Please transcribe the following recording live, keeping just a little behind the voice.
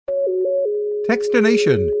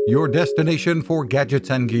Techstination, your destination for gadgets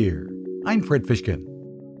and gear. I'm Fred Fishkin.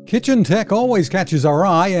 Kitchen tech always catches our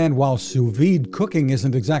eye, and while sous vide cooking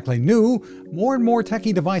isn't exactly new, more and more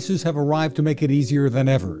techie devices have arrived to make it easier than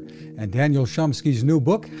ever. And Daniel Shumski's new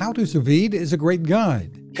book, How to Sous Vide, is a great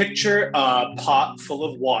guide. Picture a pot full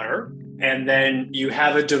of water, and then you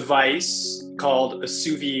have a device called a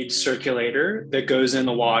sous vide circulator that goes in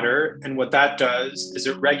the water. And what that does is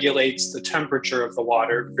it regulates the temperature of the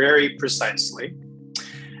water very precisely.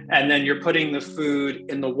 And then you're putting the food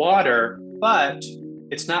in the water, but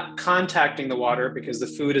it's not contacting the water because the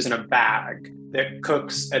food is in a bag that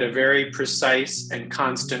cooks at a very precise and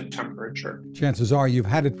constant temperature. Chances are you've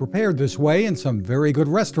had it prepared this way in some very good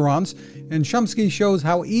restaurants, and Shumski shows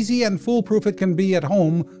how easy and foolproof it can be at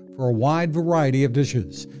home for a wide variety of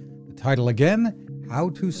dishes. The title again, How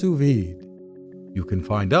to Sous Vide. You can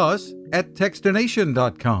find us at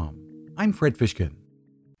techstination.com. I'm Fred Fishkin.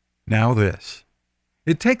 Now this.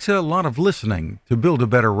 It takes a lot of listening to build a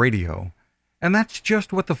better radio, and that's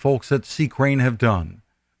just what the folks at C. Crane have done.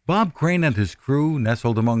 Bob Crane and his crew,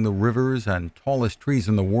 nestled among the rivers and tallest trees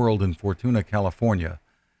in the world in Fortuna, California,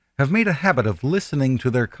 have made a habit of listening to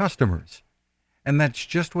their customers. And that's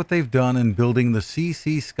just what they've done in building the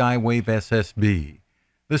CC Skywave SSB,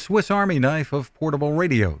 the Swiss Army knife of portable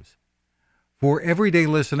radios. For everyday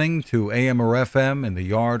listening to AM or FM in the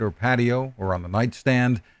yard or patio or on the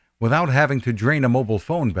nightstand without having to drain a mobile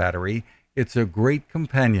phone battery, it's a great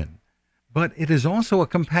companion. But it is also a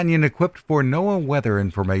companion equipped for NOAA weather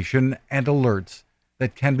information and alerts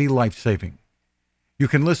that can be life-saving. You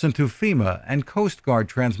can listen to FEMA and Coast Guard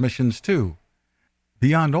transmissions too.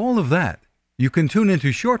 Beyond all of that, you can tune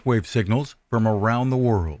into shortwave signals from around the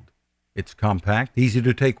world. It's compact, easy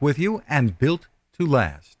to take with you, and built to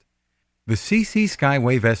last. The CC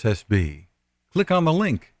Skywave SSB. Click on the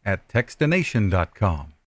link at techstination.com.